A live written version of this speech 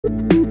In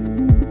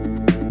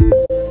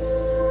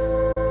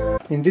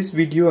this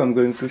video I'm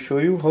going to show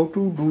you how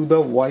to do the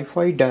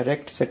Wi-Fi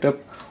Direct setup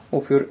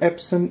of your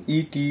Epson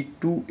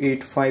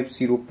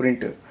ET-2850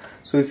 printer.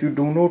 So if you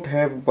do not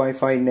have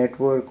Wi-Fi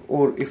network,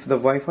 or if the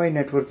Wi-Fi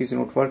network is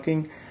not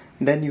working,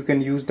 then you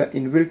can use the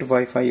inbuilt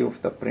Wi-Fi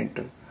of the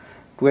printer.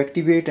 To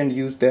activate and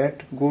use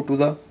that, go to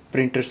the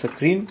printer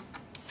screen,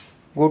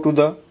 go to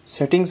the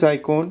settings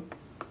icon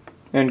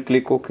and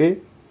click OK.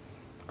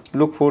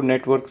 Look for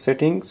network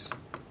settings,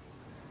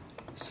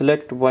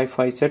 select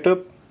Wi-Fi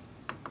setup.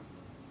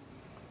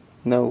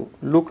 Now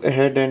look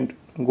ahead and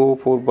go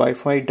for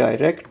Wi-Fi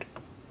Direct.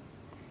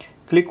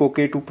 Click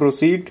OK to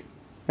proceed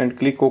and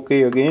click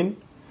OK again,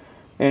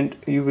 and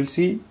you will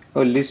see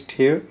a list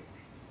here.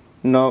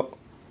 Now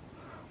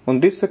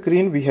on this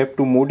screen we have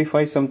to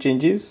modify some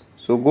changes,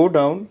 so go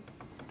down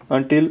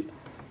until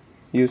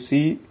you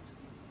see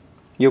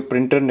your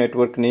printer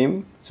network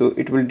name. So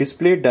it will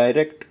display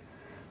Direct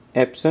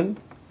Epson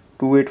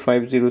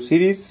 2850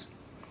 series.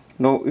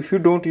 Now if you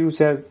do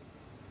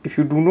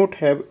not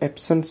have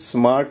Epson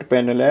Smart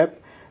Panel app,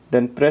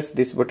 then press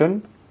this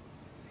button,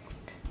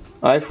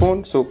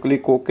 iPhone, so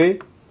click OK.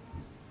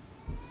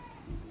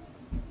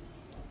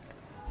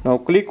 Now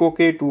click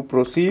OK to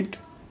proceed.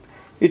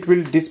 It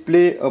will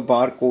display a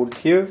barcode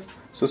here,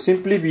 so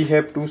simply we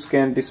have to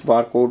scan this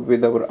barcode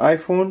with our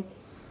iPhone.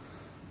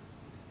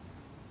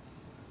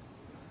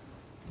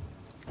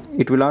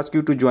 It will ask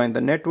you to join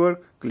the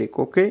network. Click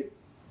OK.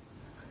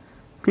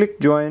 Click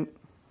join.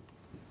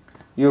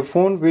 Your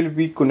phone will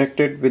be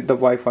connected with the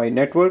Wi-Fi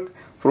network.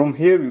 From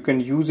here you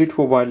can use it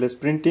for wireless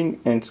printing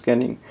and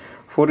scanning.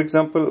 For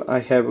example, I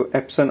have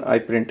Epson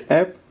iPrint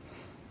app,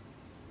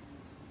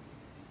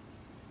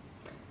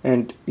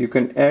 and you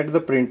can add the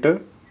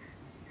printer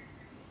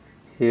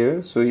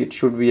here, so it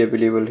should be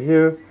available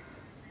here.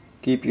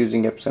 Keep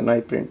using Epson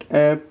iPrint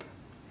app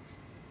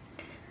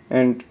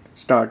and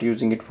start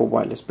using it for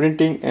wireless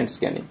printing and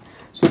scanning.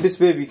 So this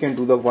way we can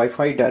do the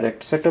Wi-Fi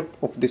Direct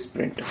setup of this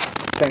printer.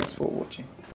 Thanks for watching.